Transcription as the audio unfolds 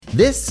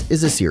This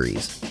is a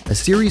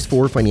series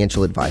for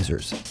financial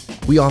advisors.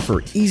 We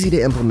offer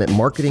easy-to-implement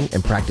marketing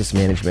and practice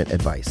management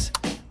advice.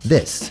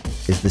 This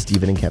is the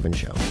Stephen and Kevin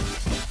Show.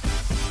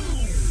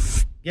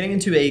 Getting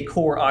into a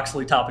core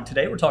Oxley topic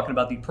today, we're talking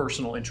about the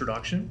personal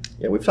introduction.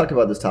 Yeah, we've talked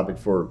about this topic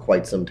for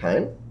quite some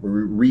time.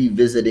 We're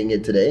revisiting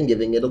it today and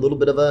giving it a little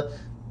bit of a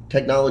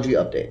technology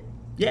update.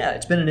 Yeah,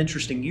 it's been an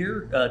interesting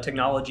year.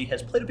 Technology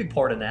has played a big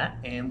part in that,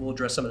 and we'll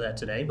address some of that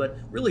today, but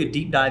really a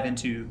deep dive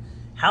into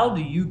how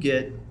do you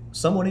get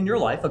someone in your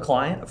life, a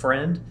client, a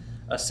friend,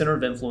 a center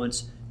of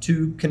influence,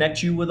 to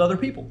connect you with other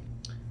people.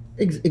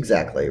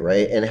 Exactly,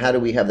 right? And how do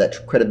we have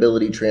that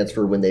credibility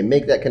transfer when they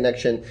make that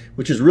connection,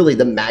 which is really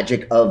the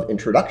magic of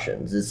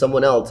introductions, is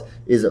someone else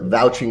is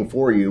vouching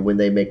for you when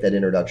they make that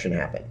introduction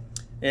happen.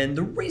 And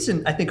the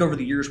reason I think over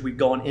the years we've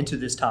gone into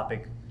this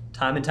topic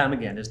time and time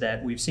again is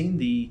that we've seen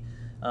the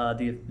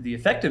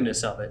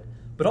effectiveness of it,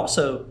 but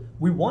also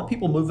we want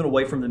people moving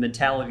away from the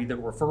mentality that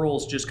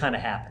referrals just kind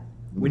of happen.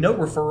 We know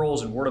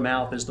referrals and word of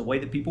mouth is the way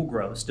that people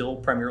grow, still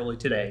primarily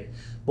today,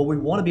 but we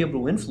want to be able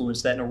to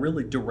influence that in a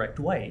really direct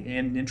way,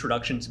 and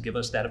introductions give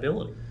us that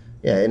ability.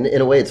 Yeah, and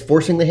in a way, it's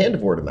forcing the hand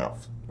of word of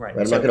mouth. Right.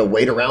 I'm not going to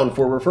wait around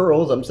for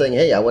referrals. I'm saying,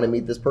 hey, I want to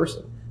meet this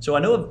person. So I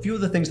know a few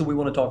of the things that we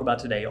want to talk about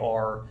today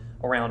are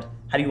around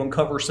how do you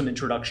uncover some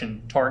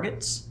introduction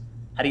targets?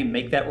 How do you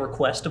make that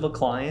request of a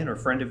client or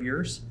friend of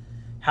yours?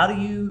 How do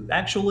you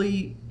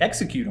actually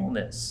execute on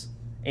this?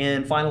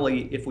 And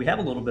finally, if we have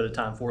a little bit of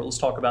time for it, let's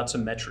talk about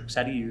some metrics.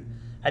 How do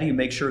you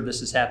make sure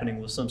this is happening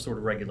with some sort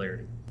of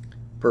regularity?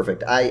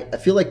 Perfect. I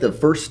feel like the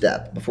first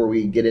step before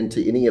we get into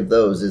any of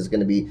those is going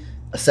to be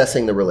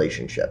assessing the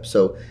relationship.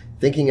 So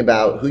thinking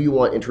about who you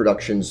want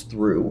introductions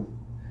through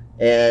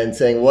and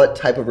saying, what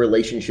type of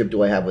relationship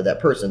do I have with that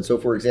person? So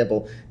for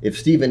example, if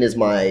Stephen is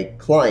my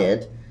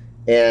client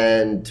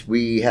and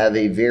we have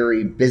a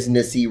very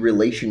businessy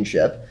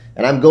relationship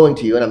and I'm going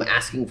to you and I'm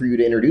asking for you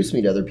to introduce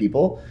me to other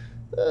people,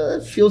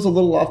 it feels a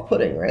little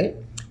off-putting, right?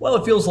 Well,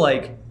 it feels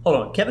like, hold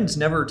on, Kevin's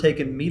never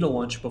taken me to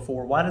lunch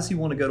before. Why does he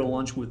want to go to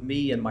lunch with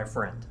me and my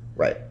friend?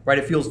 Right. Right.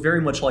 It feels very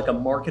much like a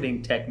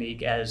marketing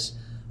technique as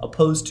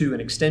opposed to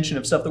an extension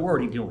of stuff that we're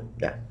already doing.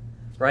 Yeah.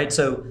 Right.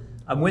 So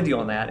I'm with you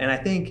on that. And I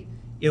think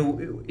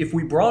if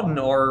we broaden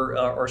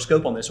our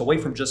scope on this away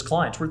from just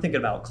clients, we're thinking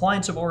about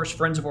clients of ours,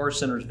 friends of ours,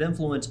 centers of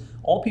influence,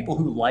 all people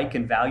who like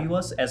and value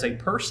us as a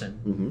person.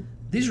 Mm-hmm.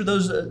 These are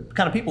those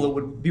kind of people that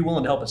would be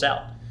willing to help us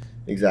out.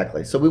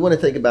 Exactly. So we want to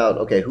think about,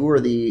 okay, who are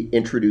the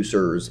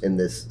introducers in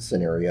this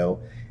scenario?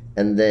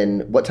 And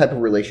then what type of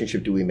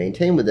relationship do we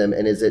maintain with them?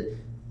 And is it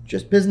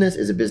just business?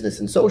 Is it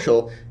business and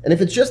social? And if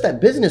it's just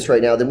that business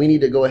right now, then we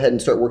need to go ahead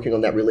and start working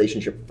on that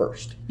relationship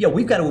first. Yeah,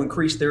 we've got to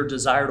increase their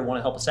desire to want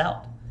to help us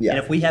out. Yeah. And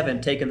if we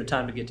haven't taken the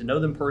time to get to know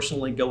them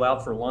personally, go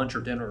out for lunch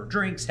or dinner or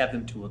drinks, have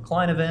them to a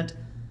client event,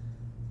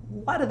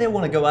 why do they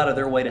want to go out of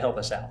their way to help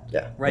us out?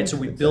 Yeah. Right. So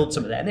we build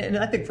some of that. And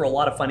I think for a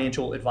lot of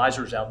financial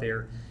advisors out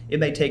there, it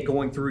may take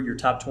going through your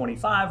top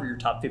 25 or your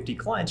top 50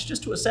 clients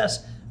just to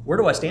assess, where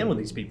do I stand with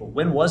these people?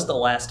 When was the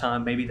last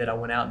time maybe that I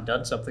went out and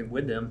done something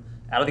with them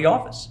out of the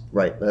office?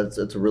 Right. That's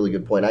a really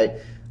good point. I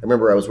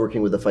remember I was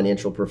working with a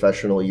financial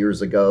professional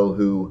years ago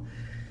who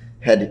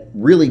had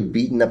really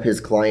beaten up his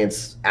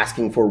clients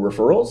asking for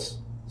referrals.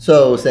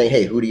 So saying,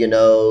 hey, who do you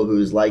know?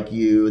 Who's like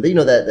you? They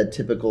know that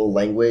typical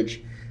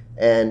language.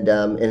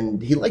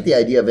 And he liked the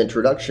idea of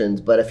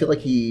introductions, but I feel like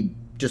he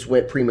just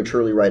went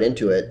prematurely right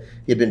into it.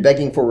 He had been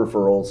begging for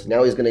referrals.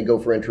 Now he's going to go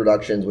for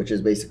introductions, which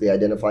is basically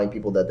identifying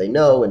people that they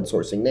know and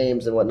sourcing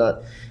names and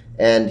whatnot.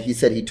 And he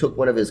said he took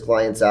one of his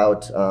clients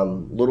out,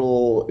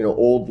 little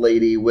old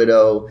lady,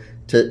 widow,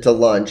 to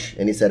lunch.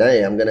 And he said,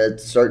 hey, I'm going to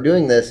start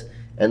doing this.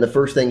 And the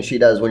first thing she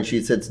does when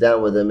she sits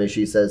down with him is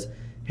she says,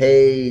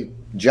 hey,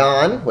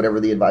 John, whatever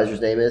the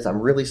advisor's name is,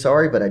 I'm really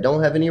sorry, but I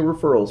don't have any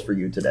referrals for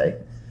you today.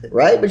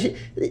 Right? But he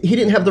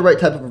didn't have the right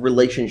type of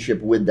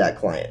relationship with that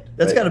client.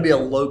 That's right? got to be a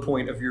low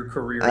point of your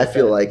career. I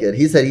feel like it.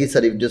 He said he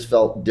just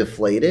felt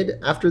deflated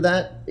after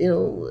that,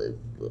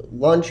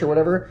 lunch or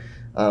whatever.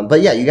 But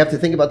yeah, you have to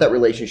think about that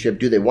relationship.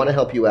 Do they want to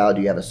help you out?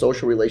 Do you have a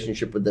social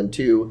relationship with them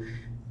too?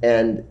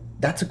 And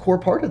that's a core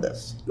part of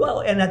this.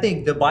 Well, and I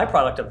think the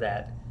byproduct of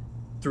that,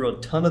 through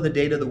a ton of the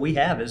data that we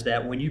have, is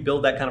that when you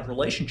build that kind of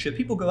relationship,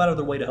 people go out of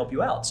their way to help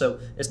you out. So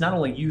it's not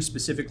only you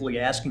specifically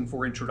asking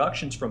for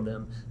introductions from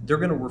them, they're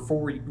going to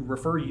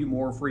refer you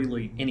more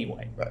freely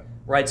anyway.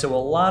 Right? So a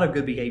lot of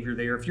good behavior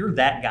there. If you're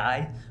that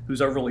guy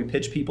who's overly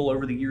pitched people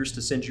over the years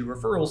to send you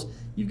referrals,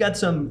 you've got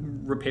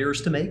some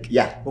repairs to make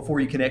before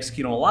you can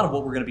execute on a lot of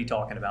what we're going to be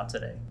talking about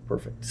today.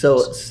 Perfect.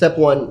 So step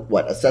one,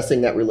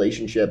 assessing that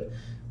relationship.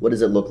 What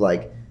does it look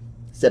like?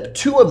 Step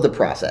two of the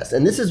process,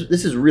 and this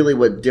is really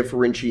what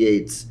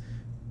differentiates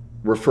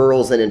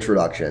referrals and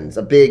introductions,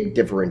 a big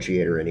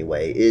differentiator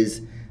anyway,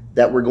 is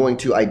that we're going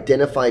to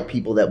identify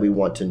people that we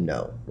want to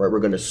know, right? We're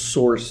going to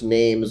source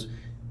names.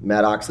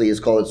 Matt Oxley has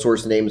called it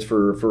source names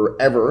for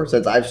forever,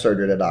 since I've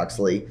started at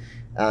Oxley.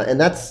 And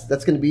that's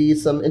going to be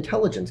some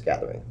intelligence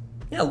gathering.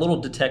 Yeah, a little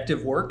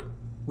detective work,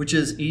 which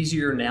is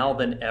easier now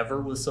than ever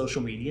with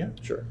social media.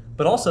 Sure.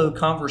 But also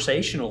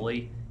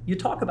conversationally, you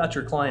talk about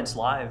your clients'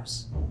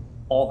 lives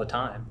all the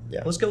time.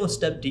 Yeah. Let's go a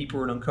step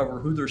deeper and uncover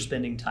who they're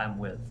spending time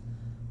with,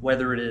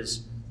 whether it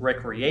is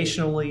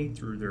recreationally,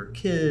 through their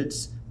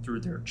kids,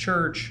 through their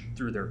church,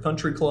 through their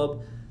country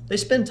club. They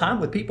spend time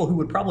with people who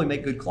would probably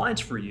make good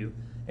clients for you,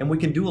 and we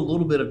can do a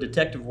little bit of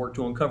detective work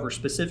to uncover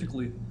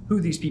specifically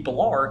who these people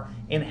are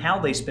and how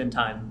they spend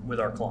time with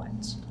our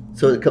clients.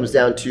 So it comes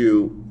down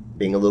to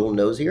being a little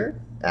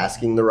nosier,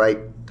 asking the right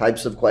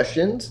types of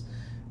questions.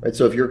 Right,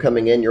 so if you're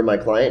coming in, you're my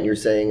client, and you're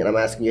saying, and I'm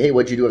asking you, hey,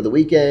 what'd you do over the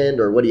weekend,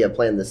 or what do you have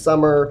planned this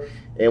summer?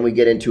 And we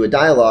get into a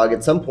dialogue.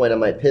 At some point, I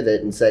might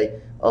pivot and say,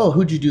 oh,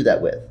 who'd you do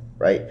that with,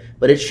 right?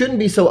 But it shouldn't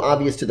be so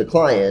obvious to the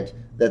client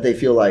that they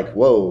feel like,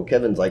 whoa,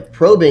 Kevin's like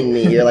probing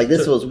me here, like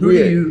this So was who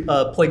weird. do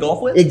you play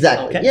golf with?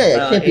 Exactly. Okay.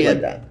 Yeah, it can't be like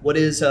and that. What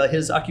is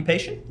his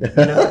occupation?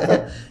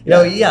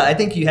 Yeah, I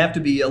think you have to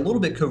be a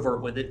little bit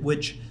covert with it,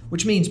 which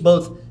means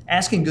both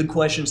asking good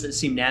questions that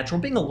seem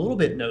natural, being a little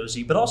bit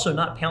nosy, but also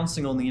not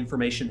pouncing on the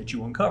information that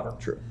you uncover.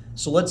 True.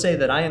 So let's say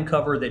that I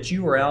uncover that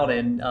you were out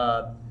and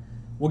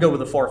we'll go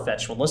with a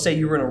far-fetched one. Let's say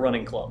you were in a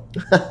running club,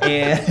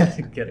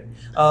 and kidding.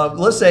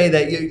 Let's say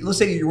that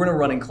you were in a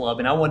running club,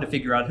 and I wanted to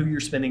figure out who you're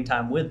spending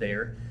time with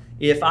there.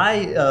 If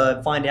I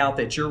find out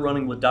that you're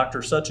running with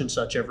Dr. Such and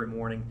Such every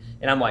morning,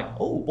 and I'm like,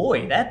 oh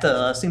boy,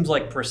 that seems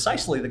like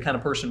precisely the kind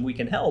of person we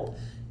can help,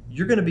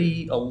 you're going to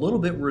be a little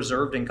bit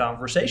reserved in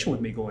conversation with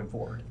me going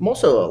forward. I'm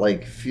also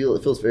like it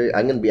feels very,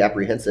 I'm going to be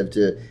apprehensive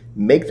to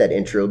make that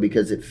intro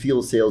because it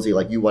feels salesy,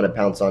 like you want to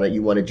pounce on it,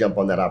 you want to jump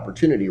on that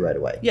opportunity right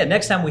away. Yeah,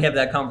 next time we have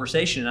that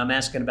conversation and I'm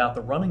asking about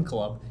the running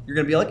club, you're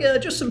going to be like, yeah,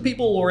 just some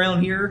people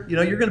around here.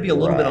 You're going to be a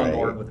little bit on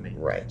guard with me.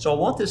 Right. So I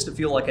want this to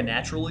feel like a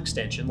natural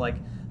extension, like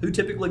who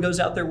typically goes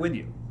out there with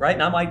you, right?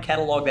 And I might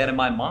catalog that in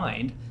my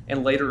mind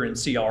and later in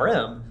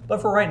CRM,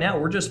 but for right now,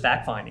 we're just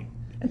fact finding.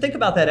 And think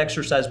about that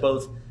exercise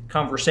both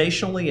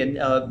conversationally and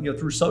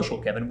through social,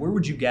 Kevin. Where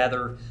would you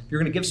gather, if you're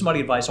going to give somebody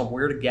advice on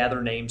where to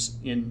gather names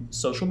in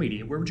social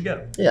media, where would you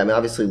go? Yeah, I mean,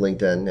 obviously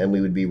LinkedIn, and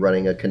we would be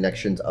running a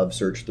connections of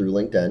search through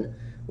LinkedIn,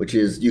 which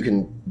is you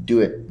can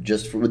do it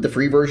just with the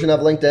free version of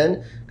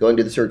LinkedIn, going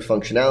to the search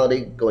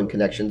functionality, going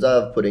connections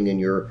of, putting in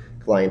your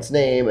client's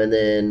name, and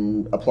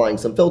then applying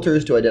some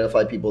filters to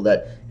identify people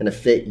that kind of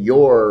fit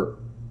your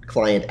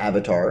client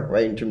avatar,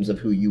 right, in terms of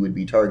who you would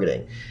be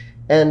targeting.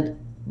 And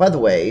by the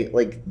way,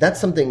 like that's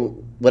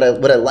something, what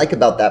I like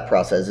about that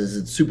process is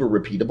it's super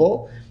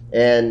repeatable.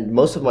 And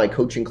most of my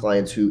coaching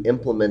clients who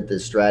implement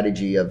this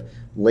strategy of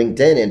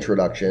LinkedIn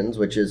introductions,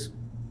 which is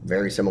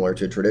very similar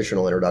to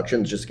traditional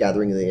introductions, just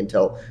gathering the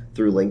intel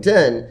through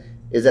LinkedIn,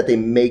 is that they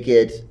make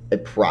it a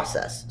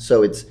process.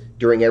 So it's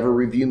during every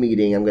review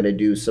meeting, I'm going to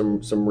do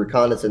some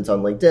reconnaissance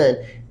on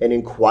LinkedIn and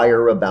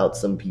inquire about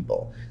some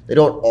people. They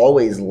don't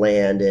always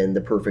land in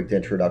the perfect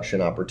introduction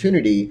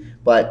opportunity,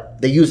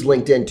 but they use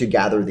LinkedIn to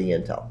gather the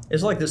intel.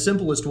 It's like the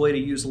simplest way to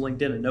use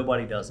LinkedIn and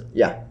nobody does it.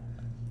 Yeah.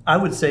 I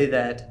would say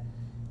that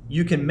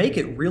you can make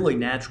it really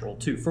natural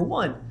too. For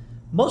one,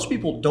 most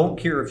people don't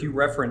care if you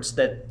reference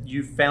that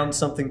you found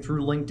something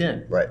through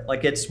LinkedIn. Right.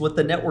 Like it's what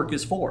the network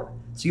is for.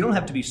 So you don't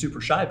have to be super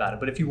shy about it.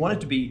 But if you want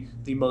it to be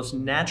the most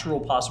natural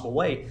possible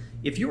way,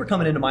 if you were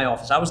coming into my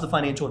office, I was the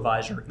financial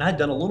advisor, and I had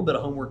done a little bit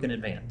of homework in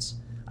advance.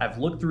 I've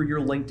looked through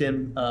your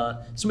LinkedIn,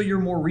 some of your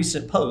more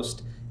recent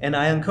posts, and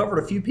I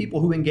uncovered a few people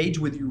who engage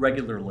with you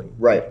regularly.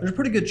 Right. There's a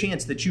pretty good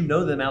chance that you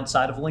know them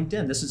outside of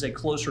LinkedIn. This is a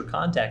closer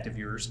contact of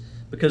yours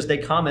because they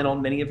comment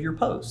on many of your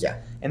posts.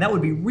 Yeah. And that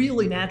would be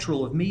really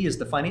natural of me as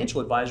the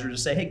financial advisor to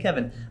say, hey,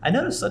 Kevin, I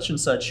noticed such and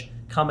such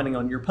commenting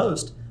on your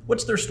post.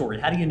 What's their story?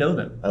 How do you know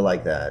them? I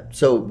like that.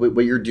 So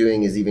what you're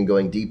doing is even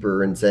going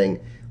deeper and saying,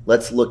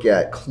 let's look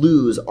at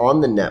clues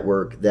on the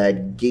network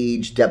that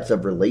gauge depth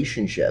of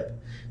relationship.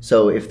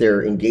 So if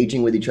they're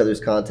engaging with each other's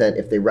content,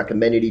 if they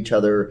recommended each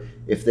other,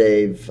 if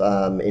they've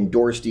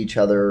endorsed each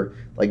other,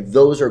 like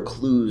those are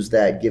clues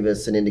that give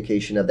us an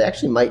indication of they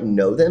actually might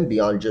know them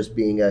beyond just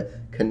being a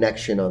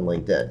connection on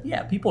LinkedIn.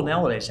 Yeah, people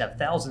nowadays have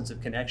thousands of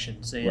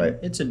connections, and Right.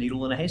 It's a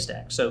needle in a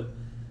haystack. So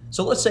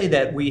let's say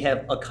that we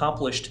have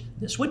accomplished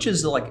this, which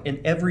is like an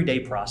everyday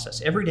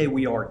process. Every day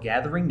we are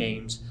gathering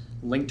names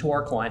linked to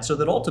our clients so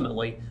that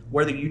ultimately,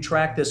 whether you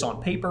track this on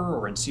paper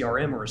or in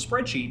CRM or a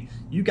spreadsheet,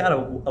 you got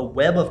a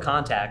web of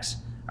contacts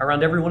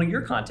around every one of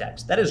your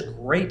contacts. That is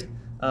great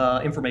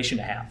information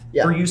to have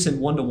Yeah. for use in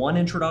one-to-one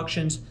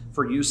introductions,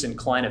 for use in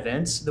client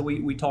events that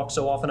we talk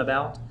so often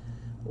about.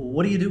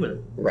 What do you do with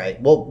it?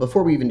 Right. Well,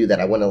 before we even do that,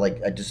 I want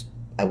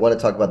to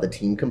talk about the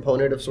team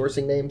component of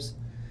sourcing names,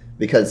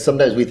 because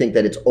sometimes we think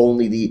that it's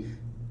only the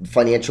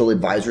financial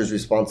advisor's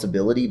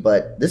responsibility,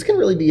 but this can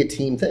really be a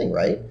team thing,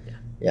 right?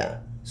 Yeah.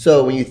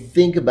 So when you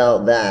think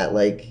about that,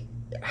 like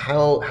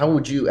how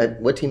would you,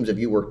 what teams have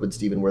you worked with,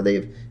 Stephen, where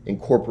they've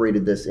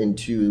incorporated this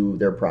into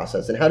their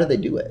process, and how do they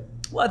do it?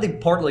 Well, I think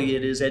partly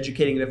it is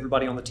educating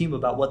everybody on the team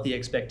about what the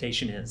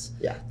expectation is.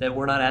 Yeah. That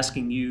we're not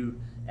asking you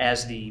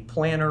as the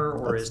planner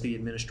or as the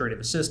administrative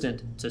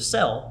assistant to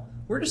sell.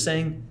 We're just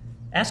saying,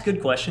 ask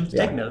good questions,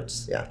 Yeah. take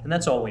notes, Yeah. and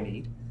that's all we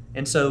need.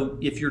 And so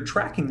if you're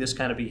tracking this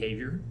kind of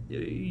behavior,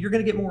 you're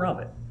going to get more of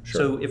it.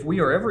 Sure. So if we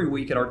are every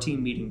week at our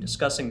team meeting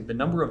discussing the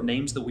number of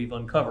names that we've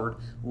uncovered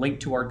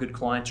linked to our good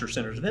clients or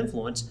centers of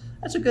influence,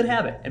 that's a good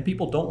habit. And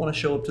people don't want to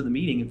show up to the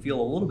meeting and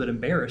feel a little bit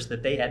embarrassed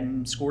that they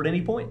hadn't scored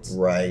any points.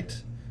 Right.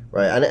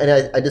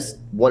 And I just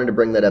wanted to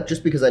bring that up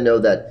just because I know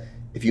that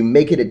if you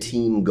make it a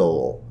team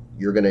goal,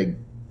 you're going to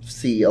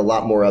see a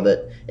lot more of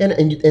it.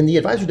 And the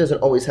advisor doesn't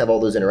always have all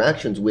those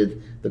interactions with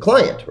the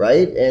client,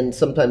 right? And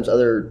sometimes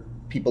other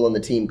people on the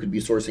team could be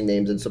sourcing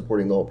names and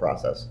supporting the whole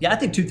process. Yeah, I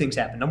think two things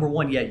happen. Number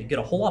one, you get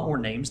a whole lot more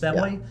names that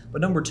way.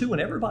 But number two, when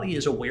everybody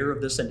is aware of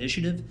this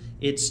initiative,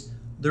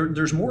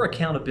 there's more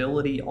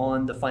accountability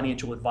on the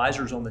financial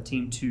advisors on the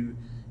team to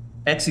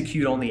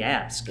execute on the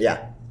ask.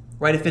 Yeah.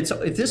 Right? If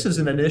this is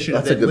an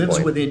initiative that lives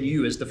within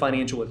you as the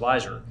financial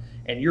advisor,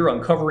 and you're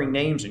uncovering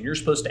names and you're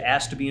supposed to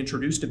ask to be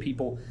introduced to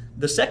people,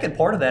 the second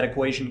part of that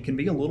equation can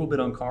be a little bit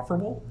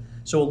uncomfortable.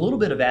 So a little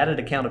bit of added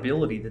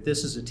accountability that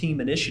this is a team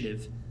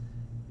initiative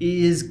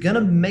is going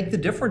to make the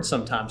difference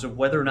sometimes of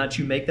whether or not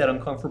you make that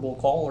uncomfortable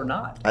call or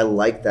not. I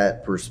like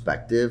that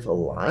perspective a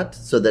lot,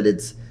 so that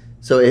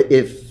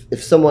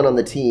if someone on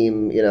the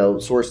team,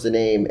 sourced the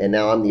name and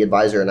now I'm the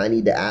advisor and I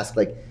need to ask,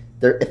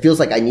 it feels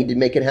like I need to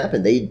make it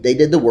happen. They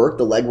did the work,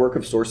 the legwork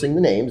of sourcing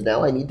the names.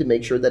 Now I need to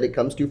make sure that it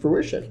comes to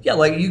fruition. Yeah,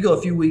 like you go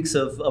a few weeks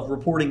of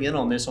reporting in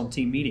on this on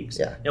team meetings.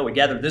 Yeah. We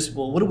gathered this.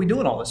 Well, what are we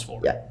doing all this for?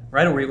 Yeah.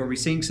 Right? Are we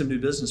seeing some new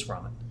business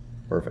from it?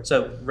 Perfect.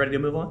 So ready to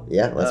move on?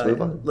 Yeah, let's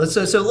move on.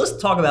 So let's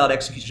talk about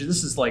execution.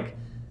 This is like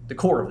the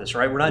core of this,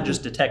 right? We're not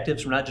just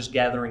detectives. We're not just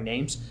gathering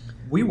names.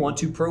 We want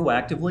to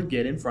proactively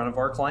get in front of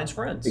our clients'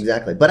 friends.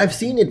 Exactly. But I've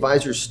seen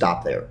advisors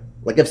stop there.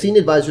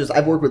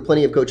 I've worked with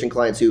plenty of coaching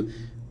clients who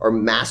are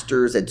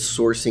masters at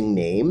sourcing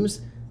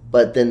names,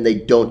 but then they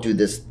don't do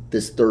this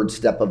third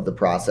step of the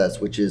process,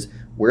 which is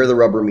where the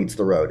rubber meets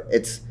the road.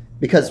 It's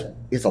because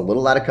it's a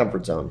little out of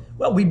comfort zone.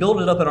 Well, we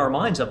build it up in our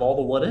minds of all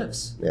the what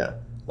ifs. Yeah.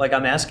 Like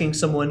I'm asking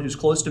someone who's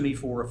close to me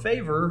for a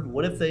favor.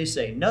 What if they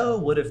say no?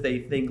 What if they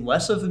think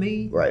less of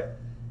me? Right.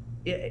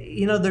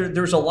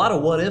 There's a lot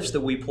of what ifs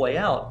that we play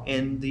out.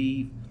 And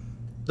the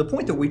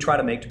point that we try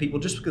to make to people,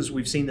 just because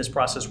we've seen this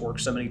process work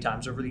so many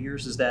times over the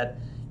years, is that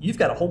you've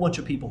got a whole bunch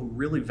of people who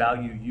really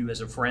value you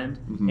as a friend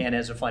and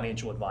as a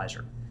financial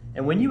advisor.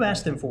 And when you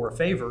ask them for a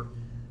favor,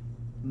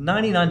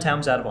 99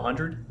 times out of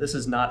 100, this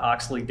is not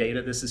Oxley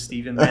data, this is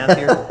Stephen math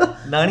here.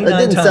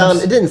 99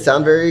 it didn't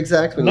sound very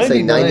exact when you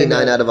say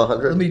 99 out of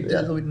 100.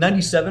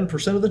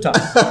 97% of the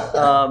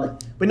time.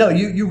 But no,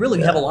 you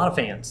really have a lot of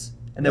fans.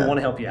 And they want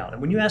to help you out.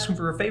 And when you ask them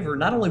for a favor,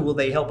 not only will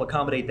they help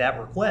accommodate that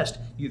request,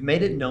 you've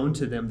made it known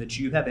to them that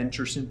you have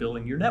interest in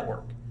building your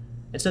network.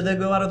 And so they'll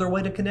go out of their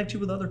way to connect you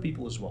with other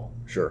people as well.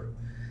 Sure.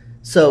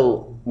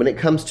 So when it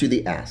comes to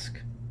the ask,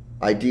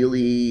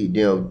 ideally,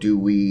 do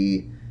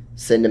we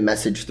send a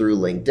message through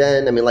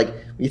LinkedIn? I mean, when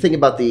you think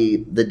about the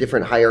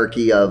different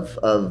hierarchy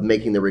of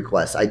making the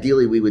request,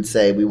 ideally we would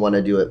say we want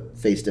to do it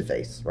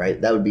face-to-face,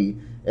 right? That would be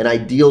an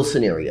ideal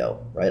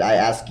scenario, right? I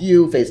ask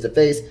you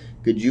face-to-face,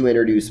 could you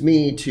introduce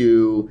me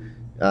to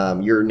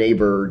your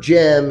neighbor,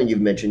 Jim? And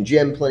you've mentioned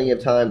Jim plenty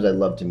of times. I'd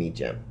love to meet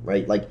Jim,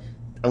 right?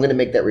 I'm going to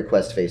make that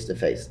request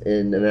face-to-face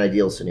in an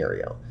ideal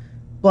scenario.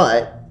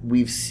 But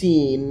we've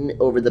seen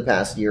over the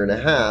past year and a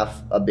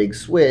half a big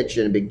switch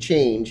and a big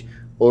change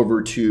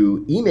over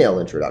to email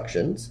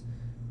introductions,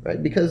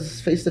 right?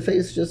 Because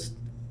face-to-face just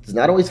is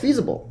not always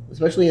feasible,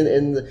 especially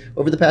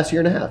over the past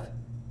year and a half.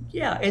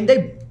 Yeah, and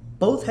they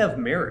both have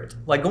merit.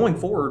 Going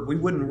forward, we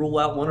wouldn't rule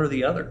out one or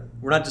the other.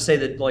 We're not to say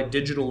that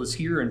digital is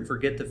here and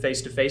forget the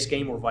face-to-face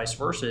game or vice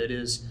versa. It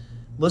is,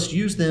 let's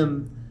use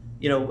them,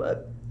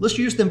 let's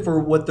use them for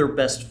what they're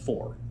best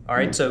for. All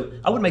right. So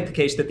I would make the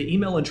case that the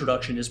email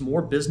introduction is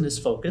more business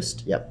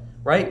focused. Yep.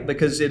 Right?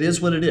 Because it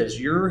is what it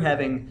is.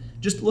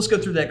 Let's go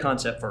through that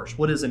concept first.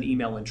 What is an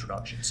email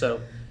introduction?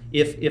 So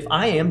if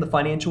I am the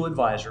financial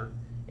advisor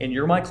and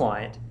you're my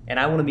client and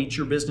I want to meet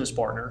your business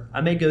partner,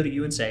 I may go to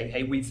you and say,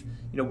 hey, we've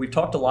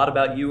talked a lot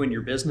about you and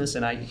your business,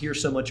 and I hear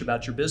so much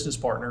about your business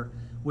partner.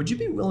 Would you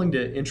be willing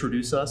to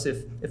introduce us,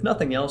 if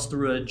nothing else,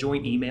 through a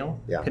joint email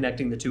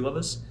connecting the two of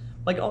us?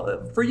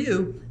 For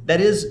you,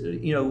 that is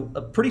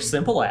a pretty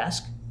simple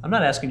ask. I'm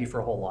not asking you for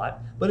a whole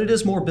lot, but it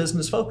is more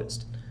business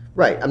focused.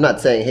 Right. I'm not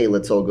saying, hey,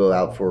 let's all go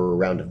out for a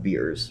round of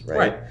beers,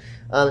 right?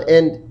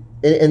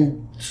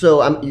 And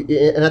so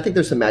I think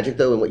there's some magic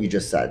though in what you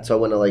just said. So I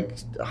want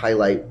to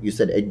highlight, you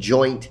said a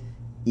joint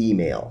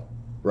email,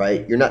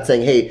 right? You're not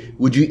saying, hey,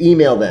 would you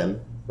email them,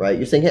 right?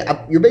 You're saying,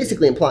 hey, you're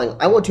basically implying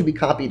I want to be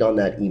copied on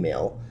that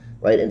email,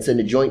 right? And send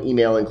a joint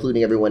email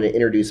including everyone and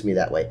introduce me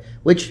that way,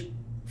 which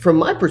from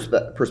my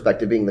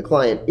perspective, being the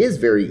client, is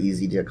very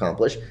easy to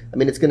accomplish. I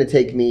mean, it's going to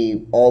take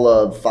me all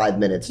of 5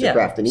 minutes to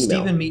craft an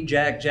email. Stephen meet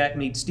Jack, Jack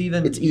meet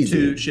Stephen. It's easy.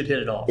 You two should hit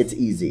it off. It's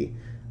easy.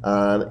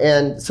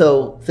 And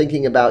so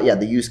thinking about,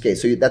 the use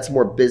case. So that's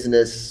more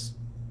business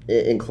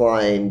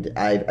inclined.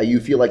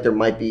 You feel like there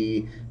might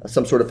be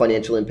some sort of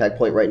financial impact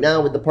point right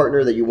now with the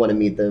partner that you want to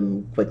meet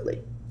them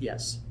quickly.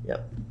 Yes. Yeah.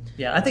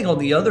 Yeah, I think on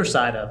the other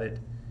side of it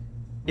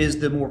is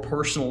the more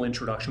personal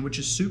introduction, which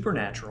is super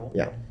natural.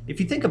 Yeah.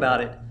 If you think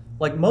about it,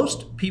 Like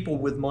most people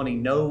with money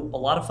know a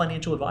lot of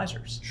financial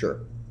advisors.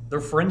 Sure.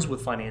 They're friends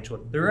with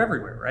they're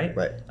everywhere, right?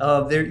 Right.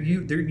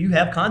 You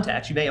have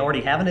contacts. You may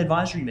already have an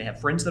advisor. You may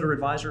have friends that are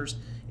advisors.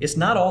 It's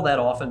not all that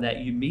often that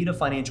you meet a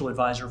financial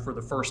advisor for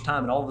the first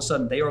time and all of a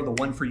sudden they are the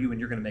one for you and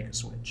you're going to make a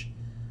switch.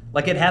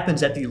 Like it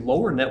happens at the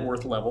lower net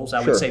worth levels,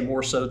 I would say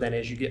more so than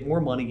as you get more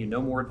money, you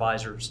know more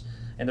advisors,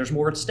 and there's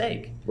more at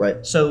stake.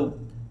 Right. So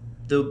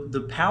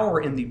the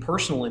power in the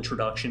personal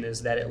introduction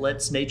is that it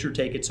lets nature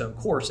take its own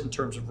course in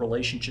terms of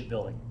relationship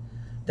building.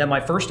 That my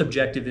first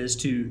objective is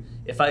to,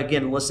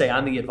 let's say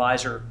I'm the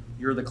advisor,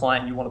 you're the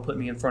client, you want to put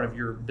me in front of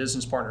your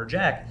business partner,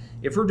 Jack.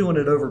 If we're doing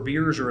it over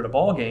beers or at a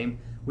ball game,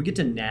 we get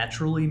to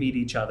naturally meet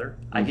each other.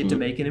 I get to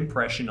make an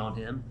impression on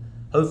him.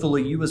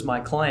 Hopefully you as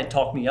my client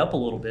talk me up a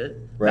little bit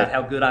about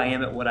how good I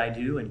am at what I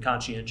do and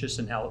conscientious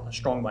and how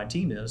strong my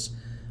team is.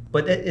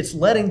 But it's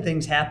letting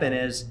things happen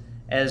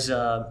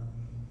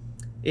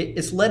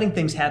it's letting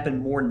things happen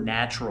more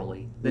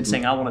naturally than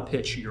saying, I want to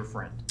pitch your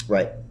friend.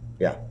 Right.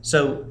 Yeah.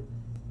 So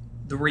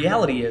the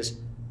reality is,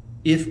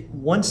 if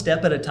one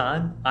step at a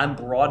time, I'm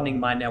broadening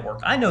my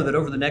network. I know that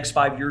over the next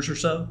 5 years or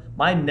so,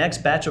 my next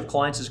batch of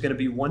clients is going to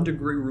be 1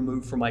 degree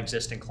removed from my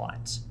existing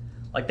clients.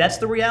 Like that's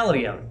the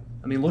reality of it.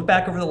 I mean, look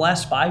back over the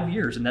last 5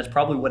 years, and that's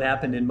probably what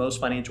happened in most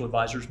financial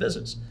advisors'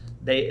 business.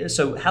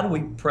 So how do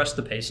we press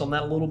the pace on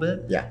that a little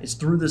bit? Yeah. It's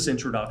through this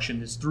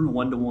introduction. It's through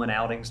one-to-one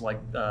outings like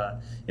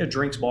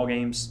drinks, ball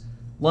games,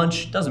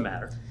 lunch, doesn't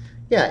matter.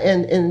 Yeah,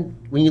 and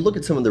when you look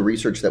at some of the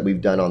research that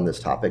we've done on this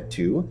topic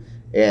too,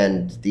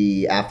 and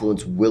the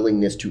affluent's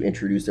willingness to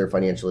introduce their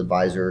financial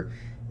advisor,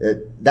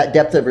 that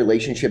depth of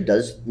relationship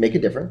does make a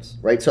difference,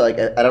 right? So like,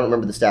 I don't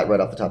remember the stat right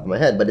off the top of my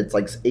head, but it's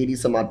like 80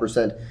 some odd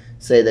percent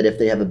say that if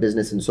they have a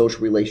business and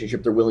social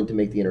relationship, they're willing to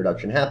make the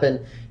introduction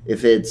happen.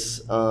 If it's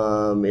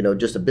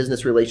just a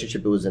business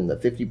relationship, it was in the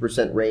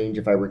 50% range,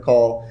 if I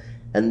recall.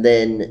 And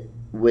then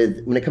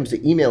when it comes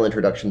to email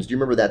introductions, do you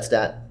remember that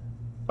stat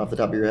off the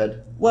top of your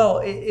head? Well,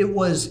 it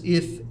was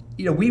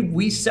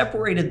we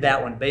separated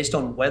that one based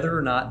on whether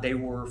or not they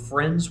were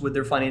friends with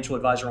their financial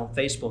advisor on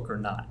Facebook or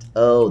not.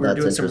 Oh, we were that's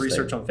doing some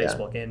interesting. research on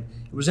Facebook, and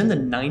it was in the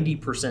 90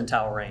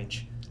 percentile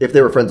range. If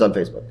they were friends on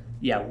Facebook.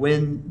 Yeah,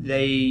 when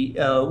they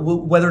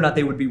whether or not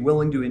they would be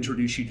willing to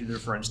introduce you to their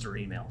friends through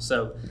email.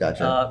 So,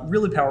 Gotcha.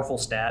 Really powerful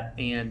stat,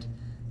 and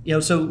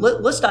so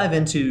let's dive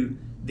into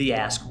the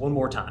ask one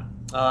more time.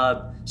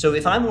 So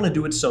if I want to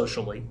do it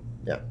socially,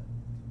 yeah.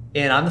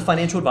 And I'm the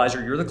financial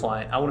advisor, you're the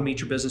client, I want to meet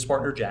your business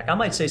partner, Jack. I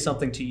might say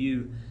something to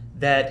you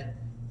that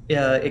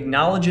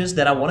acknowledges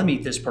that I want to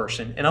meet this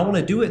person, and I want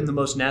to do it in the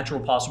most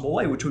natural possible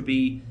way, which would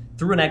be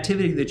through an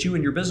activity that you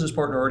and your business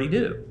partner already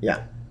do.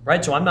 Yeah.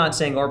 Right? So I'm not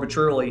saying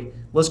arbitrarily,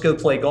 let's go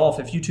play golf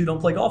if you two don't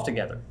play golf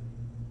together.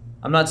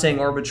 I'm not saying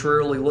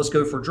arbitrarily, let's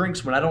go for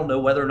drinks when I don't know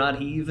whether or not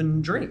he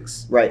even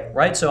drinks. Right.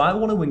 Right? So I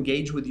want to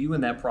engage with you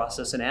in that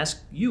process and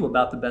ask you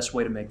about the best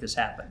way to make this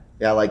happen.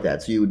 Yeah, I like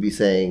that. So you would be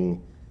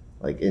saying,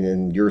 like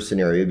in your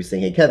scenario, you'd be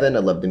saying, hey, Kevin,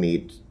 I'd love to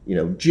meet,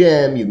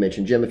 Jim. You've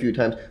mentioned Jim a few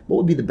times. What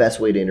would be the best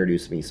way to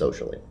introduce me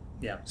socially?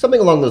 Yeah.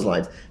 Something along those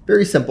lines.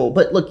 Very simple.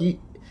 But look,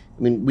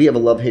 we have a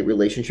love-hate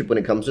relationship when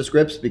it comes to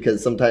scripts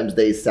because sometimes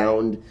they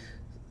sound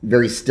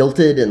very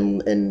stilted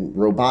and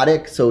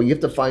robotic. So you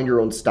have to find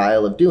your own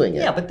style of doing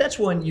it. Yeah, but that's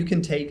one you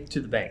can take to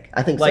the bank.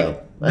 I think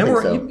so.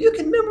 You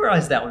can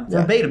memorize that one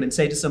verbatim and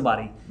say to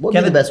somebody, what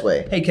would be the best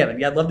way? Hey,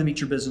 Kevin, I'd love to meet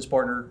your business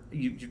partner.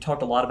 You've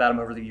talked a lot about him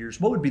over the years.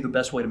 What would be the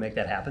best way to make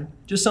that happen?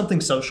 Just something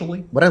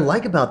socially? What I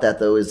like about that,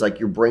 though, is like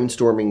you're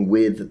brainstorming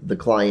with the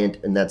client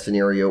in that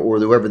scenario or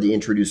whoever the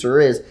introducer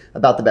is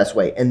about the best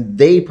way. And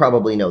they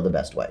probably know the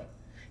best way.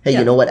 Hey,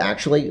 you know what?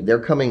 Actually, they're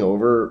coming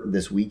over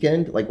this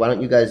weekend. Like, why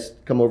don't you guys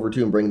come over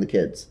too and bring the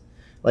kids?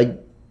 Like,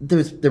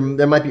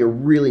 there might be a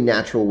really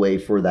natural way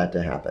for that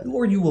to happen.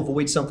 Or you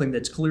avoid something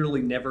that's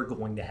clearly never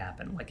going to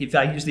happen. Like, if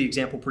I use the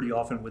example pretty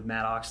often with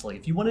Matt Oxley,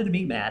 if you wanted to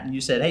meet Matt and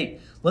you said, hey,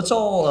 let's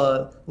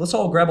all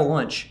grab a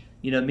lunch.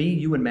 Me,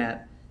 you, and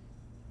Matt.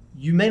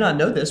 You may not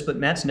know this, but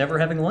Matt's never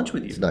having lunch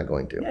with you. He's not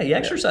going to. Yeah, he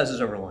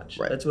exercises over lunch.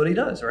 Right. That's what he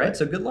does, right?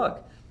 So good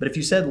luck. But if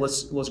you said,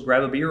 let's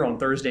grab a beer on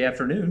Thursday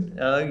afternoon,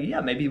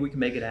 maybe we can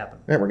make it happen.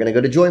 Right, we're going to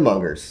go to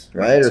Joymongers,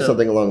 right? Or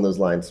something along those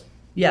lines.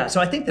 Yeah,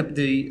 so I think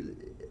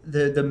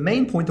the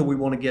main point that we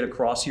want to get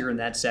across here in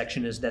that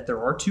section is that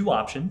there are two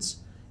options.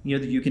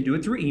 That you can do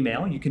it through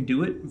email. You can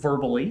do it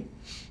verbally.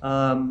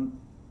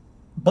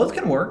 Both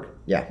can work.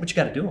 Yeah. But you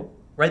got to do them.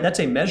 Right? That's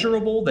a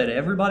measurable that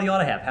everybody ought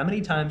to have. How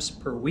many times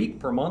per week,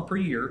 per month, per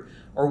year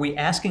are we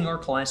asking our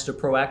clients to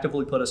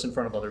proactively put us in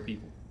front of other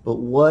people? But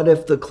what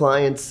if the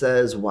client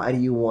says, why do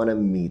you want to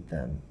meet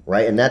them?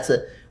 Right? And that's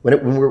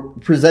when we're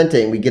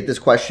presenting, we get this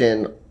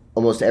question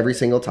almost every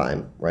single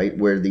time, right?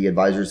 Where the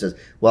advisor says,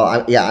 well,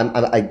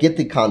 I get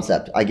the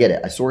concept. I get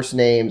it. I source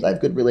names. I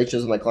have good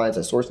relationships with my clients.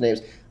 I source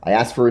names. I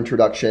ask for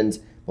introductions.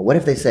 But what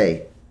if they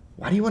say,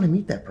 why do you want to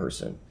meet that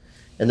person?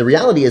 And the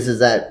reality is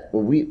that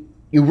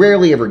you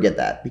rarely ever get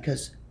that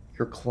because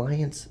your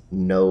clients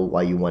know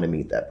why you want to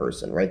meet that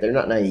person, right? They're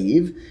not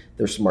naive.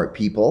 They're smart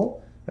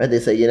people. right? They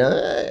say,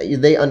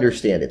 they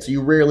understand it. So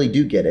you rarely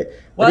do get it.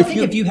 Well, But I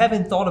think if you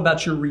haven't thought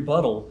about your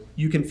rebuttal,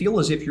 you can feel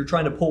as if you're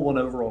trying to pull one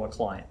over on a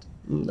client.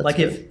 That's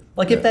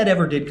If that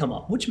ever did come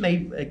up, which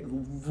may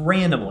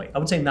randomly, I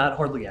would say not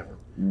hardly ever.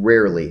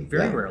 Rarely.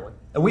 Very rarely.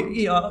 And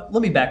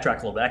let me backtrack a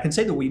little bit. I can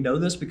say that we know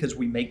this because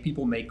we make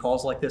people make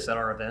calls like this at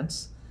our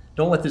events.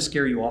 Don't let this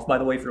scare you off, by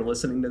the way, if you're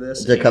listening to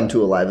this. To come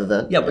to a live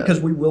event? Yeah,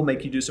 because we will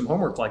make you do some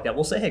homework like that.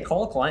 We'll say, hey,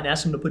 call a client,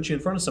 ask them to put you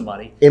in front of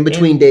somebody. In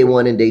between day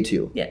 1 and day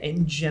 2. Yeah,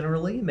 and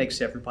generally it makes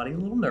everybody a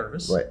little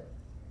nervous. Right.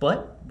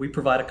 But we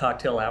provide a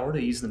cocktail hour to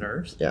ease the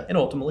nerves. Yeah. And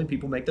ultimately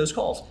people make those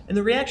calls. And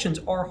the reactions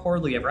are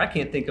hardly ever. I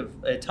can't think of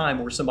a time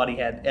where somebody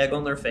had egg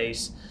on their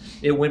face,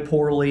 it went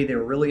poorly, they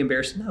were really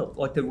embarrassed. No,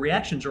 like the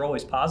reactions are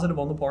always positive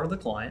on the part of the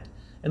client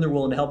and they're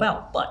willing to help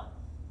out. But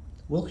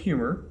we'll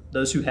humor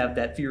those who have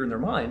that fear in their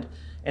mind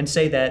and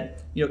say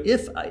that,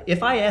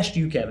 if I asked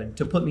you, Kevin,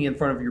 to put me in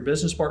front of your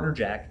business partner,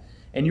 Jack,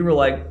 and you were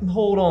like,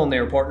 hold on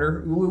there,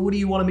 partner, what do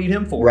you want to meet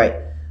him for? Right.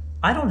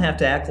 I don't have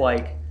to act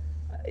like,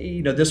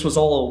 this was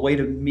all a way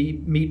to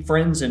meet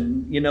friends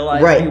and,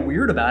 Right. I'd be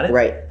weird about it.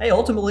 Right. Hey,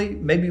 ultimately,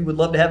 maybe we'd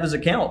love to have his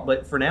account,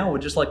 but for now,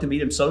 we'd just like to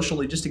meet him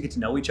socially just to get to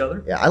know each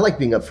other. Yeah, I like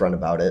being upfront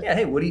about it. Yeah,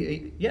 hey,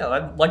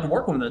 I'd like to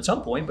work with him at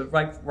some point, but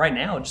right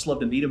now, I'd just love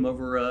to meet him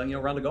over, a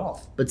round of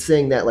golf. But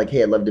saying that, like,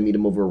 hey, I'd love to meet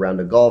him over a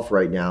round of golf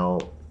right now,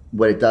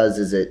 what it does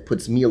is it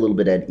puts me a little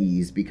bit at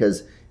ease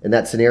because in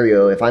that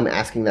scenario, if I'm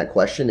asking that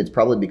question, it's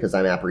probably because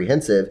I'm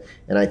apprehensive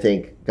and I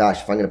think,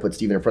 gosh, if I'm going to put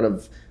Steven in front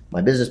of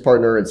my business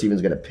partner and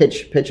Steven's going to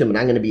pitch him and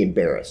I'm going to be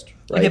embarrassed.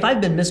 Right? Like if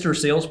I've been Mr.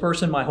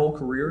 Salesperson my whole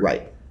career.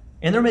 Right.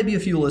 And there may be a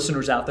few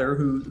listeners out there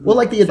who well,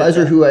 like the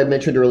advisor who I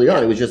mentioned early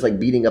on, it was just like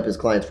beating up his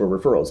clients for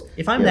referrals.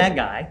 If I'm that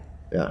guy,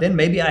 then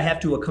maybe I have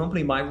to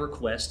accompany my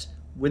request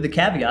with the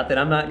caveat that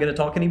I'm not going to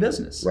talk any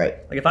business. Right.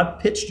 Like if I've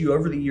pitched you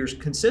over the years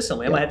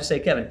consistently, I might have to say,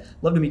 Kevin,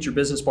 love to meet your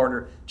business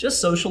partner just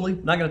socially.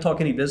 Not going to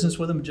talk any business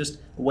with them, just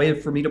a way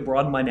for me to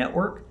broaden my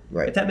network.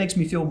 Right. If that makes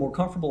me feel more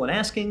comfortable in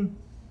asking,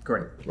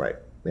 great. Right.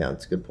 Yeah,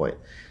 that's a good point.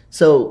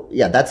 So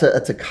yeah, that's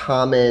a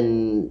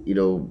common,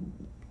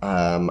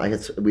 I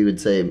guess we would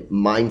say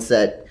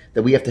mindset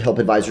that we have to help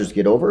advisors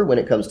get over when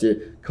it comes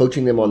to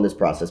coaching them on this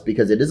process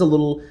because it's a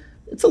little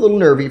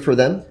nervy for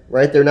them,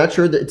 right? They're not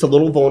sure that it's a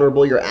little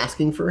vulnerable. You're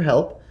asking for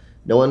help.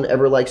 No one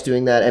ever likes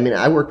doing that. I mean,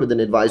 I worked with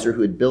an advisor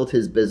who had built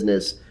his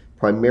business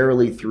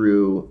primarily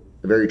through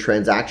a very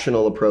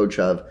transactional approach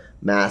of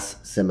mass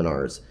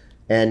seminars.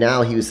 And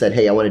now he said,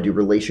 hey, I want to do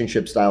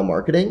relationship style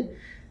marketing.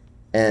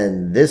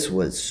 And this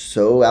was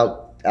so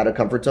out of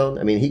comfort zone.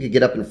 I mean, he could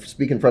get up and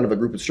speak in front of a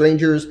group of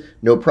strangers,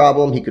 no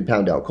problem. He could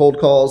pound out cold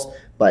calls.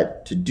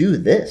 But to do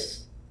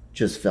this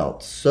just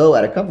felt so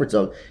out of comfort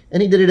zone.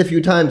 And he did it a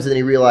few times and then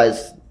he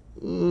realized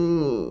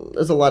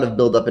there's a lot of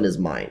buildup in his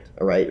mind,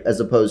 all right? As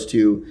opposed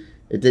to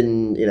it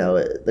didn't,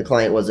 the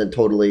client wasn't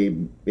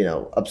totally,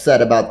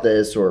 upset about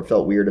this or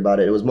felt weird about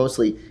it. It was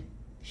mostly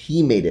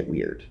he made it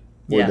weird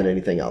more than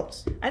anything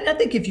else. I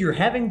think if you're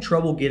having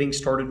trouble getting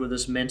started with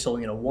this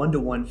mentally in a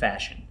one-to-one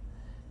fashion,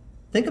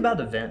 think about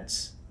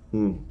events.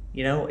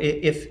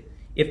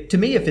 If to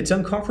me, if it's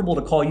uncomfortable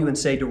to call you and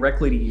say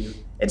directly to you,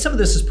 and some of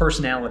this is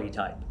personality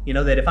type,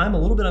 that if I'm a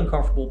little bit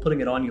uncomfortable putting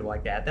it on you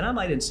like that, then I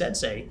might instead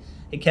say,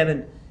 hey,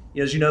 Kevin,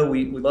 as you know,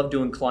 we love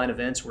doing client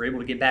events. We're able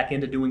to get back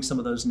into doing some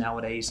of those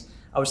nowadays.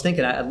 I was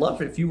thinking I'd love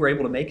if you were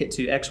able to make it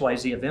to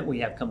XYZ event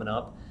we have coming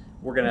up.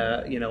 We're going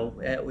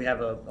to, we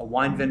have a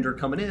wine vendor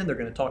coming in. They're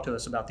going to talk to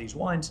us about these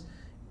wines.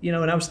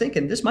 And I was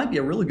thinking this might be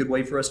a really good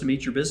way for us to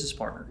meet your business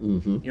partner.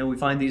 Mm-hmm. We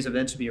find these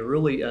events to be a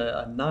really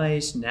a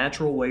nice,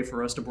 natural way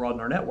for us to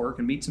broaden our network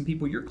and meet some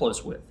people you're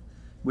close with.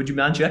 Would you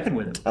mind checking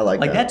with him? I like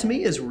that. Like that to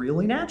me is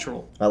really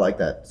natural. I like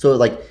that. So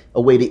like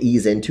a way to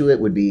ease into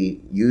it would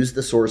be use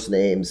the source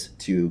names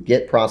to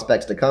get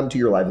prospects to come to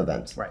your live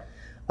events. Right.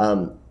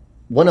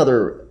 One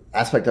other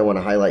aspect I want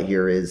to highlight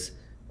here is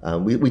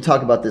we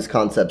talk about this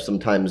concept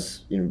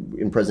sometimes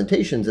in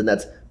presentations, and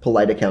that's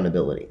polite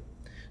accountability.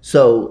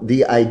 So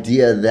the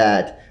idea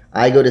that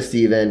I go to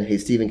Steven, hey,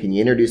 Steven, can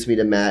you introduce me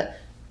to Matt?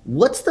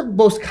 What's the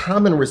most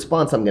common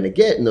response I'm going to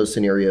get in those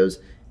scenarios?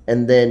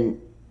 And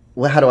then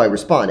how do I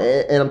respond?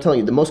 And I'm telling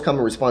you, the most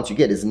common response you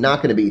get is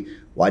not going to be,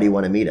 why do you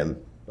want to meet him?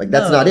 Like,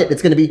 that's not it.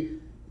 It's going to be,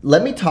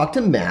 let me talk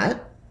to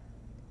Matt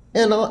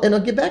and I'll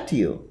get back to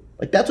you.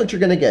 Like, that's what you're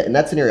going to get in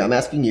that scenario. I'm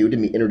asking you to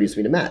introduce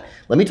me to Matt.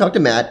 Let me talk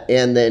to Matt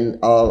and then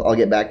I'll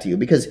get back to you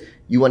because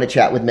you want to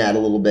chat with Matt a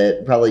little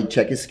bit, probably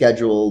check his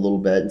schedule a little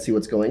bit and see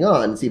what's going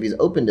on and see if he's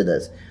open to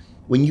this.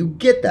 When you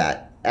get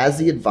that, as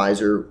the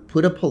advisor,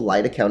 put a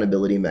polite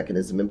accountability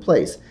mechanism in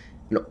place.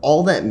 And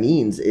all that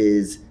means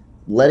is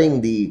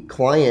letting the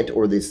client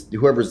or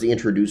whoever's the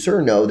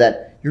introducer know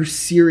that you're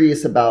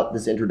serious about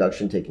this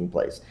introduction taking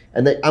place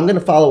and that I'm going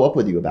to follow up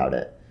with you about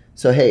it.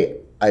 So, hey,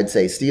 I'd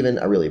say, Steven,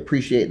 I really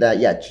appreciate that.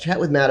 Yeah, chat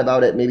with Matt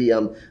about it. Maybe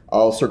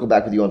I'll circle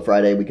back with you on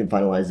Friday. We can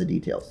finalize the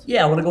details.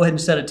 Yeah, I want to go ahead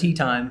and set a tea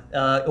time,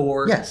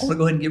 or Yes. I want to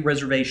go ahead and get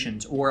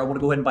reservations, or I want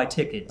to go ahead and buy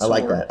tickets. I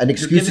like or that. An you're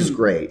excuse is giving-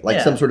 great. Like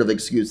yeah. some sort of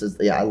excuses.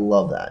 Yeah, I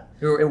love that.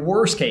 Or in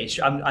worst case,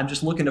 I'm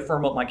just looking to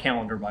firm up my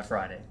calendar by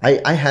Friday.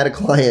 I had a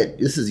client,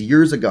 this is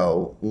years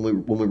ago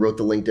when we wrote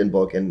the LinkedIn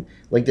book, and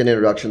LinkedIn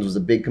Introductions was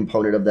a big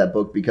component of that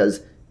book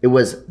because it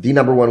was the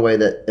number one way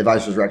that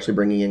advisors were actually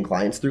bringing in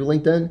clients through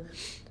LinkedIn.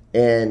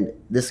 And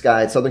this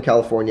guy in Southern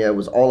California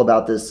was all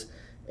about this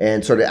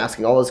and started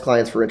asking all his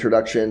clients for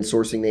introductions,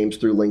 sourcing names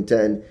through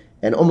LinkedIn,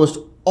 and almost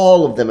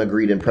all of them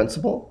agreed in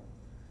principle.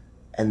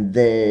 And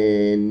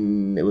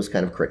then it was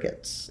kind of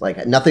crickets.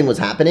 Like nothing was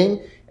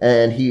happening.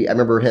 And I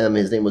remember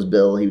his name was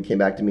Bill. He came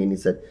back to me and he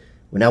said,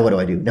 well, now what do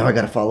I do? Now I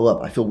got to follow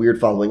up. I feel weird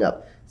following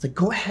up. It's like,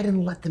 go ahead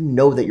and let them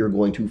know that you're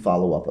going to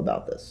follow up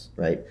about this,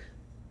 right?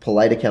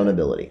 Polite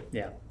accountability.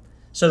 Yeah.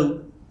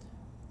 So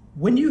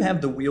when you have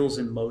the wheels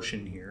in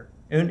motion here,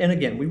 and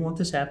again, we want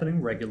this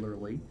happening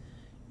regularly,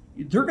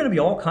 there are going to be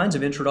all kinds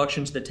of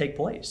introductions that take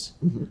place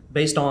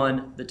based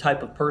on the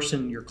type of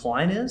person your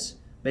client is,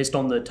 based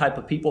on the type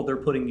of people they're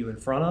putting you in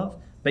front of,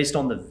 based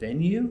on the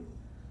venue.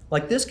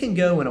 Like this can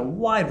go in a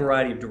wide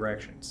variety of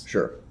directions.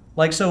 Sure.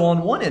 Like, so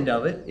on one end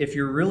of it, if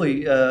you're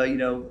really,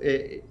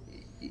 if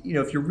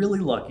you're really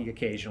lucky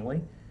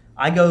occasionally,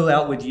 I go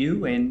out with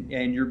you and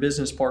your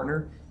business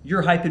partner,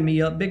 you're hyping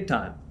me up big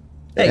time.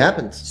 It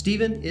happens.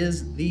 Steven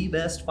is the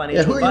best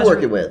financial who are you advisor.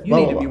 working with? You Blah,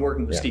 need blah, to be blah.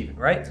 working with Yeah. Steven,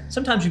 right?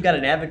 Sometimes you've got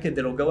an advocate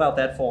that'll go out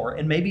that far,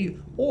 and maybe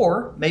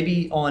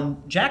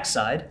on Jack's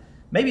side,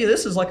 maybe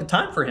this is like a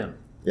time for him.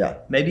 Yeah.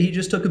 Maybe he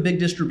just took a big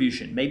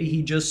distribution. Maybe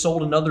he just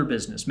sold another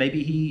business.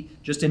 Maybe he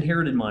just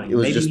inherited money. It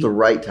was Maybe just the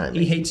right timing.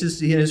 He hates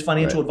his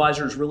financial Right.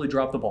 advisors really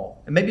dropped the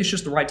ball. And maybe it's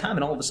just the right time,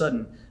 and all of a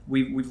sudden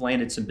we've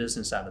landed some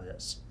business out of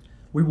this.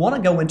 We want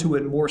to go into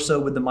it more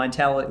so with the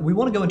mentality. We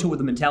want to go into it with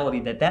the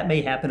mentality that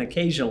may happen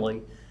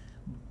occasionally,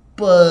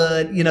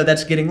 but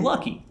that's getting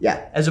lucky.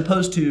 Yeah. As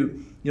opposed to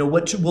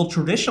what will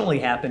traditionally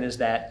happen is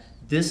that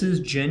this is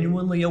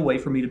genuinely a way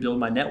for me to build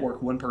my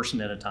network one person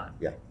at a time.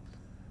 Yeah.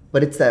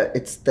 But it's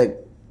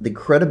the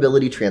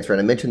credibility transfer,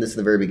 and I mentioned this in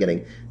the very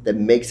beginning, that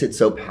makes it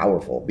so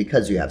powerful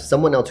because you have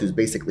someone else who's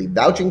basically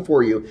vouching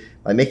for you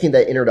by making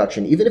that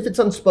introduction, even if it's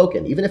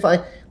unspoken, even if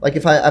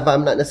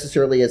I'm not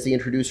necessarily as the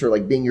introducer,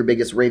 like being your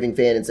biggest raving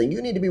fan and saying,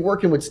 you need to be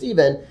working with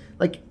Steven,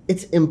 like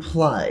it's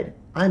implied.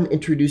 I'm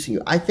introducing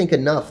you. I think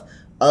enough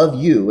of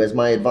you as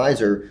my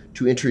advisor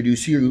to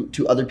introduce you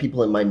to other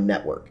people in my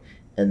network.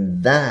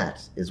 And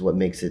that is what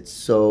makes it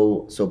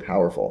so, so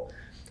powerful.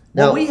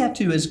 Now, Well, we have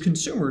to, as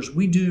consumers,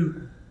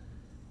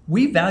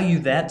 we value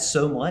that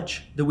so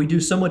much that we do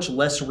so much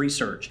less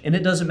research. And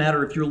it doesn't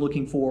matter if you're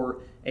looking for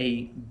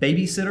a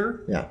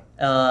babysitter, yeah,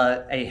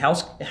 a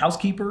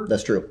housekeeper,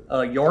 that's true.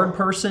 a yard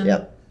person,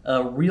 Yeah.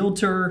 a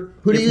realtor.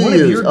 Who do If you one of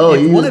use? your- Oh,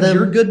 if you one use of them?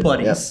 your good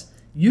buddies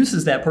Yeah.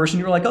 uses that person,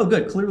 you're like, oh,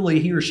 good. Clearly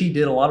he or she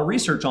did a lot of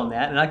research on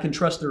that, and I can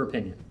trust their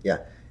opinion. Yeah.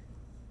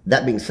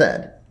 That being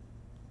said,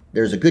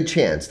 there's a good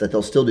chance that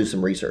they'll still do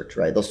some research,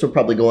 right? They'll still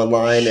probably go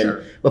online Sure.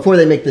 and before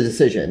they make the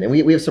decision. And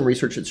we have some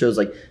research that shows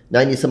like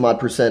 90 some odd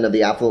 % of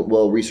the affluent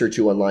will research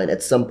you online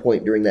at some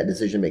point during that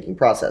decision-making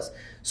process.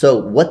 So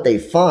what they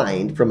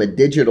find from a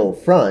digital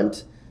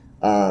front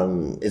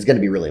is going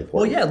to be really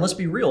Well, important. yeah, let's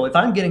be real. If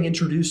I'm getting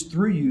introduced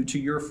through you to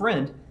your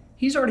friend,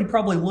 he's already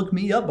probably looked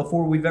me up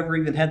before we've ever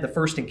even had the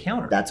first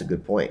encounter. That's a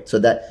good point. So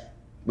that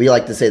we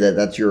like to say that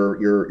that's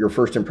your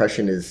first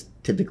impression is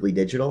typically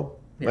digital,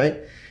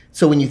 right?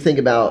 So when you think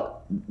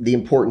about the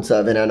importance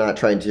of, and I'm not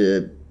trying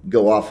to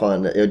go off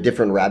on a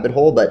different rabbit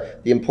hole,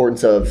 but the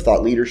importance of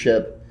thought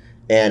leadership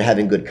and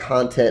having good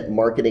content,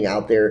 marketing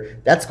out there,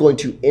 that's going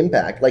to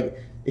impact. Like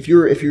if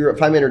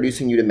I'm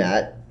introducing you to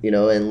Matt,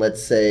 and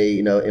let's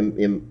say,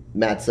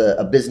 Matt's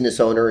a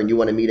business owner and you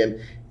want to meet him,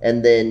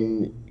 and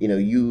then,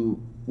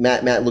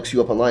 Matt looks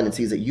you up online and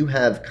sees that you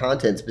have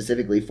content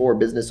specifically for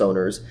business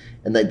owners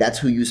and that's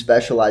who you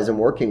specialize in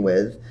working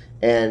with.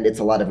 And it's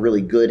a lot of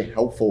really good,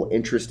 helpful,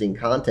 interesting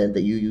content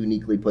that you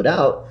uniquely put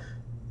out.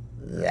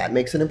 That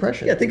makes an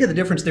impression. Yeah, think of the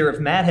difference there. If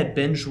Matt had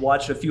binge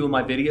watched a few of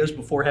my videos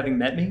before having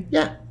met me,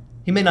 Yeah.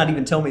 he may not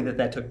even tell me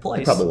that took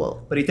place. Probably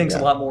won't. But he thinks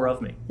Yeah. a lot more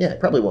of me. Yeah, it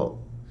probably won't.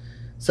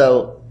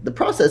 So the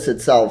process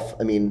itself,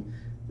 I mean,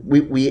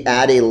 we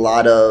add a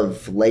lot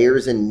of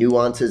layers and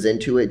nuances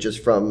into it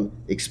just from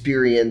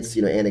experience,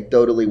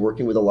 anecdotally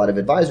working with a lot of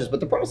advisors. But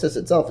the process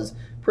itself is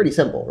pretty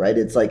simple, right?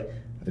 It's like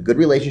I have a good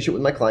relationship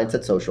with my clients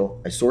at social.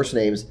 I source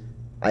names.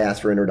 I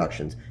ask for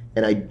introductions.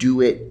 And I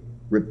do it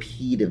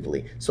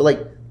repeatedly. So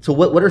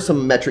what are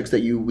some metrics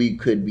that we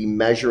could be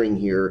measuring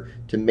here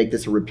to make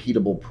this a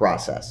repeatable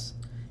process?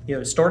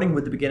 Starting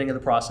with the beginning of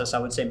the process, I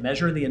would say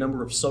measure the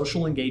number of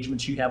social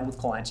engagements you have with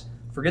clients.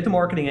 Forget the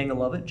marketing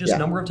angle of it. Just Yeah.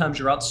 number of times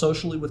you're out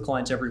socially with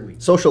clients every week.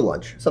 Social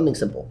lunch, something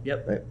simple.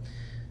 Yep. Right.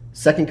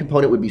 Second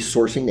component would be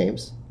sourcing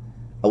names.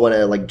 I want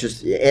to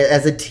just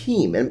as a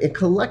team and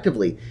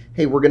collectively,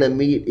 hey, we're going to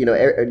meet,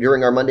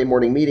 during our Monday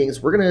morning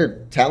meetings, we're going to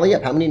tally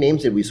up how many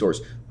names did we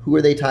source? who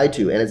are they tied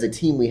to? And as a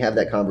team, we have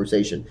that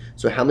conversation.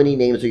 So how many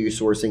names are you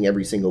sourcing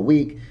every single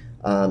week,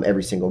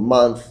 every single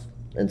month,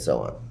 and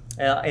so on?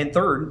 And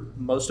third,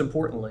 most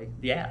importantly,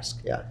 the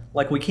ask. Yeah.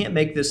 Like, we can't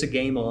make this a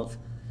game of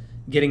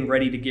getting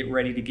ready to get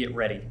ready to get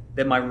ready,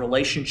 that my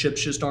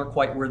relationships just aren't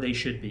quite where they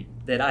should be,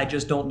 that I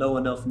just don't know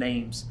enough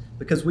names,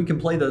 because we can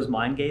play those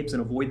mind games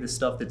and avoid the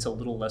stuff that's a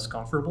little less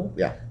comfortable.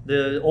 Yeah.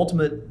 The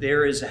ultimate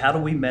there is, how do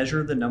we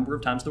measure the number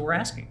of times that we're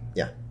asking?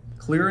 Yeah.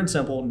 Clear and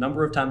simple,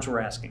 number of times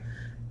we're asking.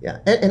 Yeah.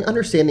 And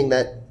understanding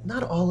that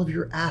not all of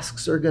your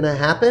asks are going to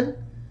happen,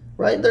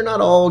 right? They're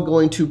not all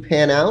going to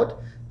pan out.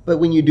 But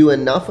when you do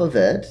enough of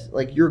it,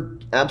 like, you're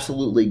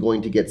absolutely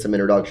going to get some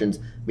introductions,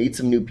 meet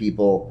some new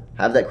people,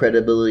 have that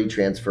credibility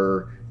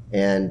transfer,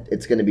 and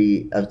it's going to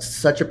be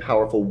such a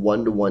powerful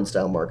one-to-one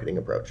style marketing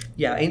approach.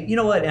 Yeah, and you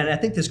know what? And I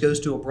think this goes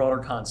to a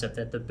broader concept,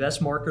 that the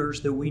best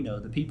marketers that we know,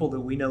 the people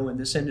that we know in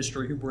this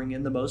industry who bring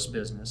in the most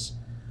business,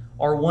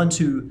 are ones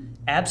who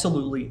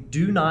absolutely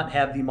do not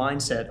have the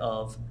mindset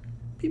of,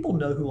 people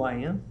know who I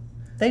am.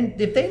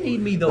 If they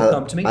need me, they'll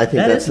come to me. I think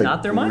that that's is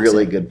not their mindset.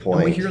 Really good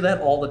point. And we hear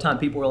that all the time.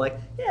 People are like,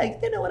 yeah,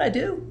 they know what I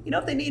do. You know,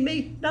 if they need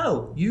me,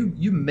 no.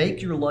 You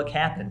make your luck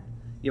happen.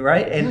 You're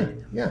right.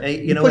 And yeah.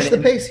 You know, push the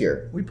pace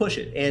here. We push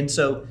it. And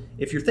so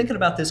if you're thinking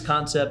about this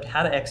concept,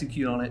 how to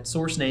execute on it,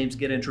 source names,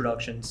 get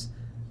introductions,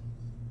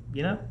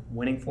 you know,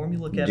 winning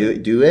formula.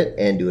 Do it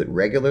and do it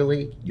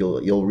regularly.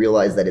 You'll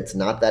realize that it's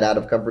not that out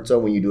of comfort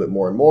zone when you do it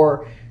more and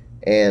more.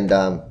 And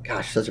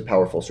gosh, such a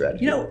powerful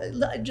strategy. You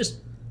know, just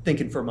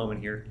thinking for a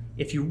moment here,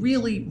 if you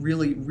really,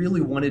 really,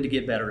 really wanted to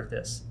get better at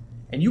this,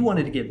 and you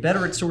wanted to get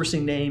better at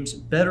sourcing names,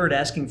 better at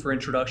asking for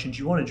introductions,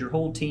 you wanted your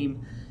whole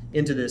team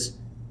into this,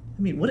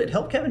 I mean, would it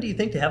help, Kevin, do you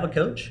think, to have a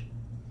coach?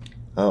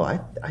 Oh,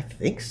 I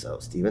think so,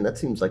 Stephen. That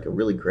seems like a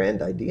really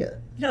grand idea.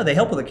 You know, they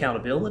help with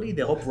accountability.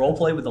 They help role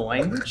play with the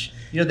language.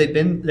 You know, they've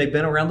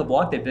been around the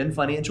block. They've been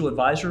financial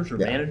advisors or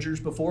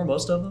managers before,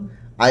 most of them.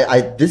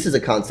 This is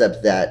a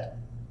concept that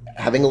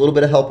having a little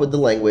bit of help with the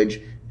language,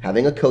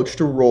 having a coach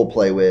to role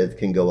play with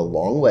can go a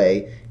long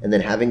way. And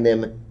then having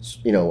them,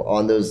 you know,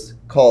 on those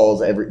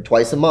calls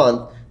twice a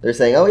month, they're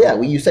saying, oh yeah,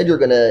 you said you were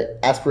going to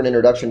ask for an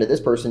introduction to this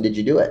person. Did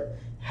you do it?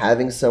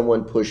 Having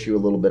someone push you a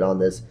little bit on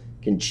this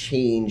can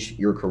change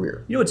your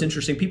career. You know what's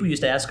interesting? People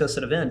used to ask us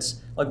at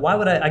events, like, why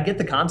would I get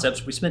the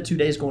concepts. We spent 2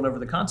 days going over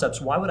the concepts.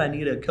 Why would I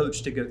need a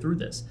coach to go through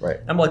this? Right.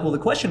 I'm like, well, the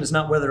question is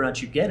not whether or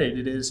not you get it.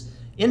 It is,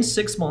 in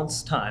 6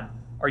 months' time,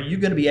 are you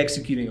going to be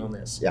executing on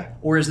this? Yeah.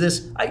 Or is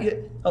this,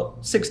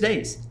 6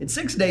 days. In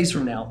 6 days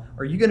from now,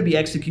 are you going to be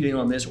executing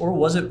on this? Or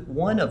was it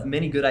one of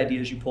many good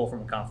ideas you pull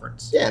from a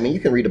conference? Yeah, I mean, you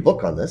can read a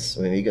book on this.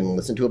 I mean, you can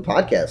listen to a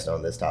podcast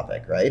on this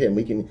topic, right? And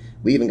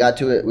we even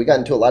got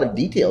into a lot of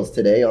details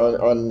today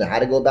on how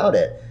to go about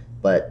it.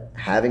 But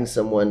having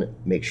someone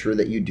make sure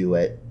that you do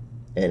it,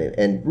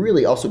 and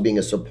really also being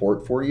a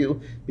support for you,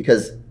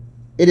 because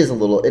it is a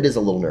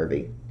little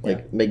nervy.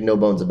 Like, make no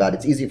bones about it.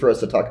 It's easy for us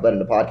to talk about it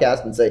in a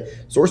podcast and say,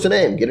 source a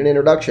name, get an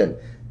introduction.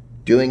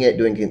 Doing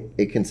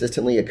it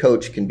consistently, a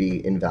coach can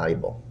be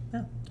invaluable.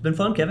 Yeah, it's been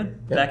fun, Kevin.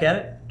 Yeah. Back at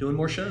it, doing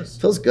more shows.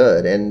 Feels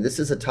good. And this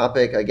is a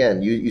topic,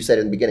 again, you said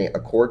in the beginning, a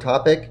core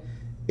topic.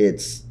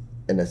 It's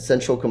an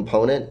essential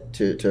component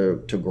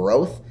to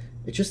growth.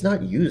 It's just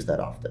not used that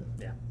often.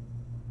 Yeah.